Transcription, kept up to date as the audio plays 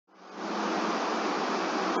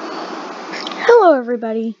Hello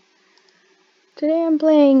everybody, today I'm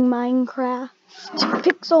playing Minecraft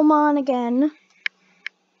Pixelmon again,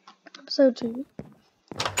 episode 2.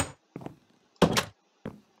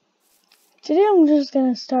 Today I'm just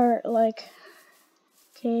gonna start like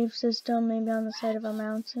cave system, maybe on the side of a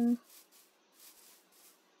mountain.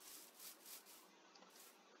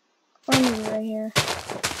 Or maybe right here.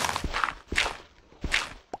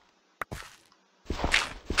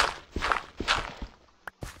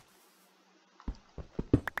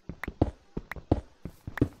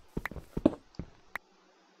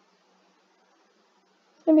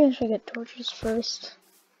 Maybe I should get torches first.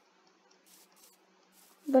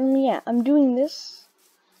 But yeah, I'm doing this.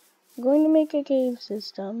 I'm going to make a cave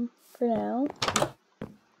system for now.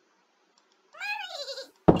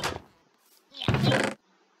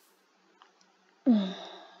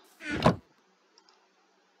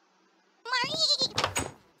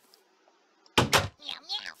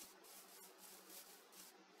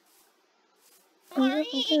 I'm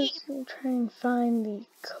just gonna try and find the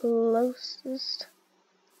closest.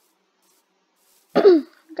 I'm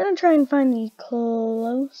gonna try and find the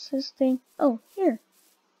closest thing. Oh, here.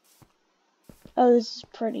 Oh, this is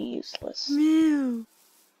pretty useless. Meow.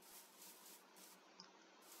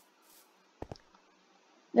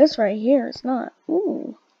 This right here is not.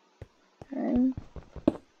 Ooh. And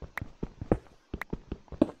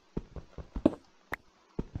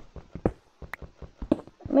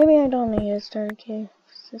maybe I don't need to start a cave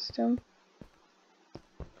system.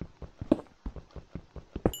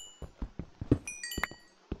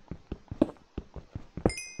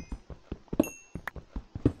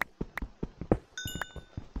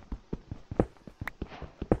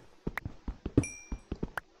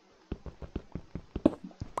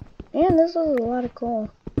 Man, this was a lot of coal.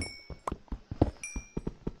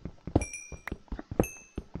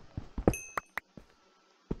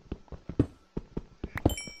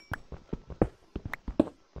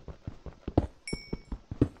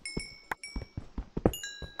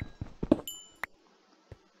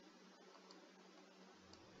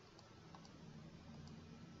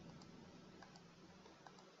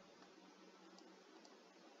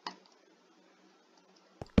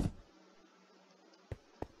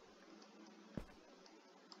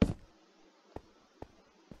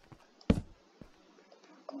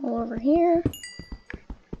 Go over here.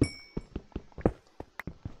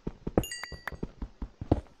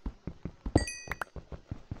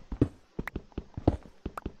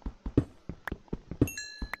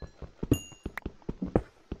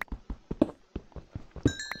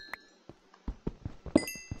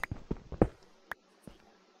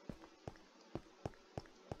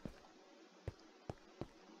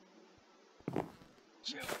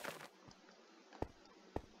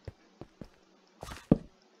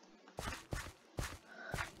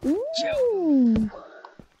 Ooh.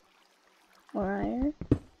 More iron.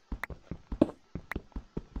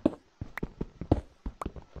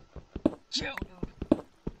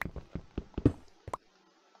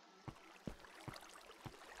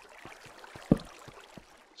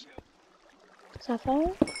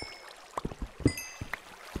 Sapphire.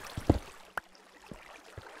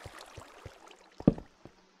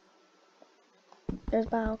 There's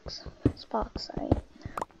box. It's bauxite.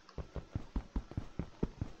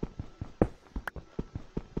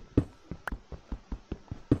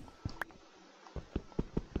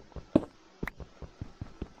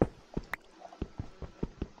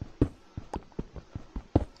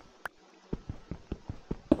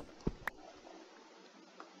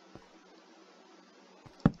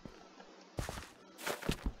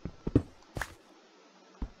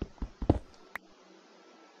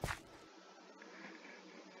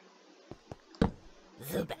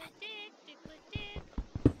 Zuba.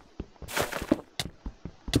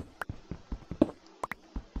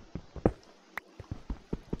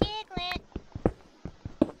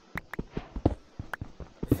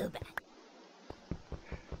 Zuba.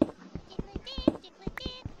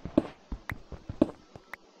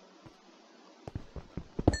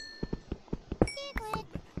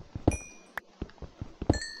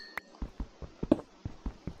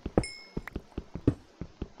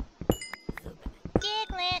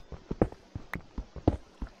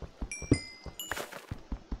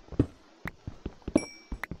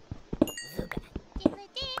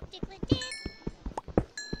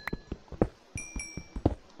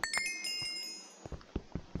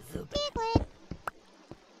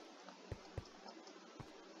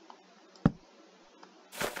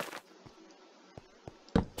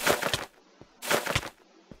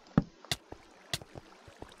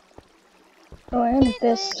 Oh, and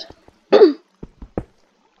this.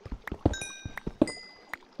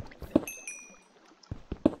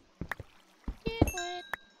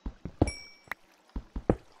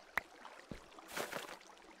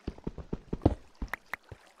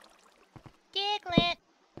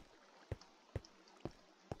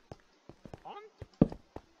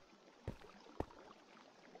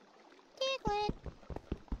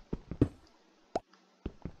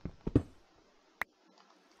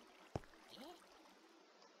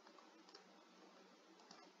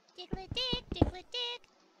 Diglett dick, Diglett dick.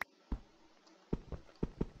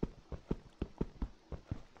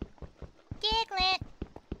 Diglett.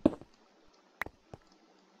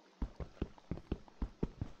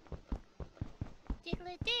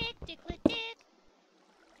 Diglett dick, Diglett dick.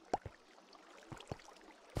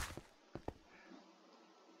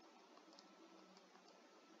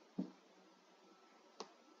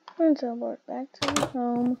 And teleport back to the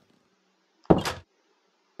home.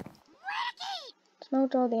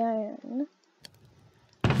 Smelt all the iron.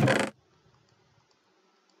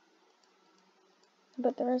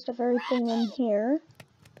 Put the rest of everything in here.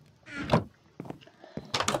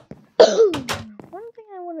 One thing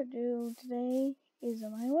I want to do today is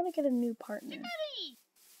I want to get a new partner.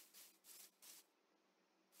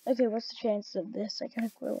 Okay, what's the chances of this? I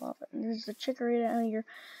gotta grow off it. There's a chicory down here.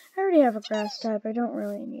 I already have a grass type. I don't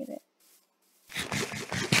really need it.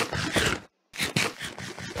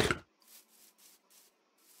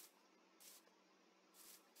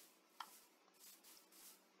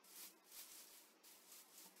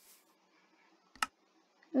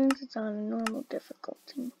 Since it's on a normal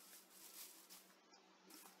difficulty.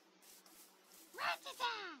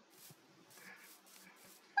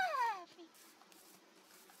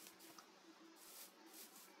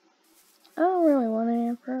 I don't really want any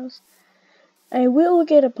Ampharos. I will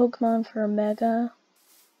get a Pokemon for a Mega.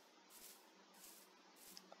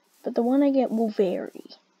 But the one I get will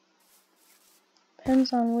vary.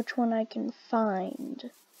 Depends on which one I can find.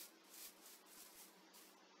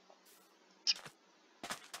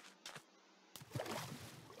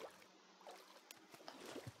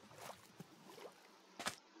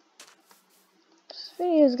 This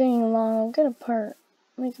video is getting long. I'll get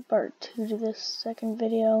make a part 2 to this second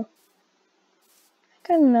video. I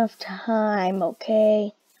got enough time,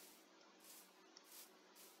 okay?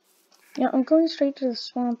 Yeah, I'm going straight to the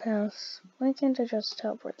swamp house. Why can't I just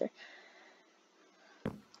teleport there?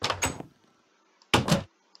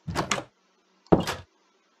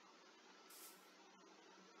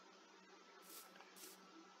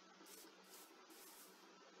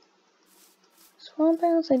 Swamp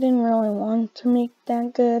house I didn't really want to make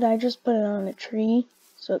that good. I just put it on a tree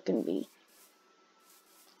so it can be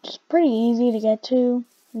just pretty easy to get to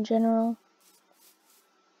in general.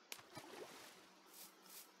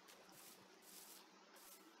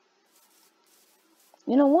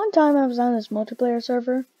 You know, one time I was on this multiplayer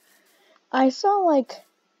server, I saw like,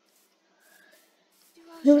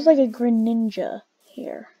 there was like a Greninja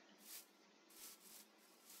here.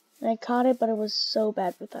 And I caught it, but it was so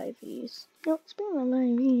bad with IVs. No, speaking of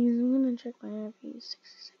IVs, I'm gonna check my IVs.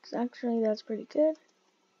 66. Actually, that's pretty good.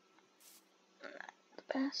 Not the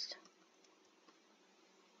best.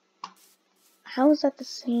 How is that the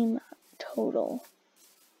same total?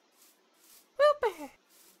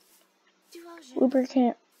 Wooper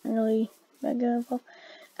can't really Mega Evolve.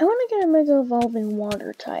 I want to get a Mega Evolve in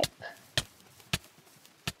Water type.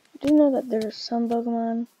 I do know that there's some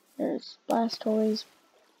Pokemon. There's Blastoise,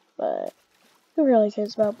 but who really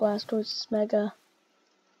cares about Blastoise's Mega?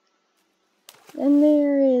 And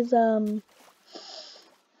there is,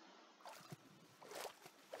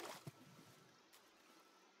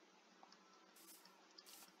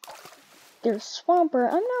 there's Swampert.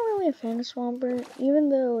 I'm not really a fan of Swampert, even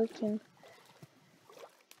though it can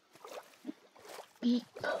beat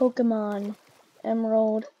Pokemon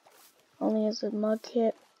Emerald. Only as a mug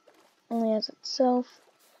hit. Only as itself.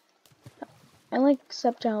 I like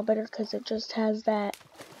Sceptile better because it just has that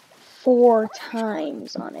 4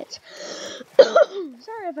 times on it.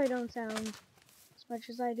 Sorry if I don't sound as much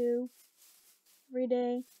as I do every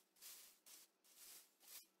day.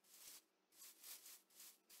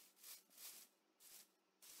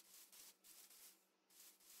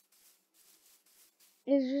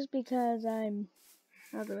 It's just because I'm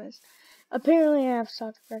otherwise. Apparently I have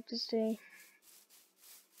soccer practice today.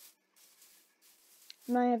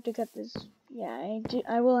 I might have to cut this. Yeah,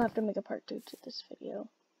 I will have to make a part 2 to this video.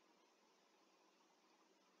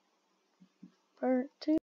 Part 2.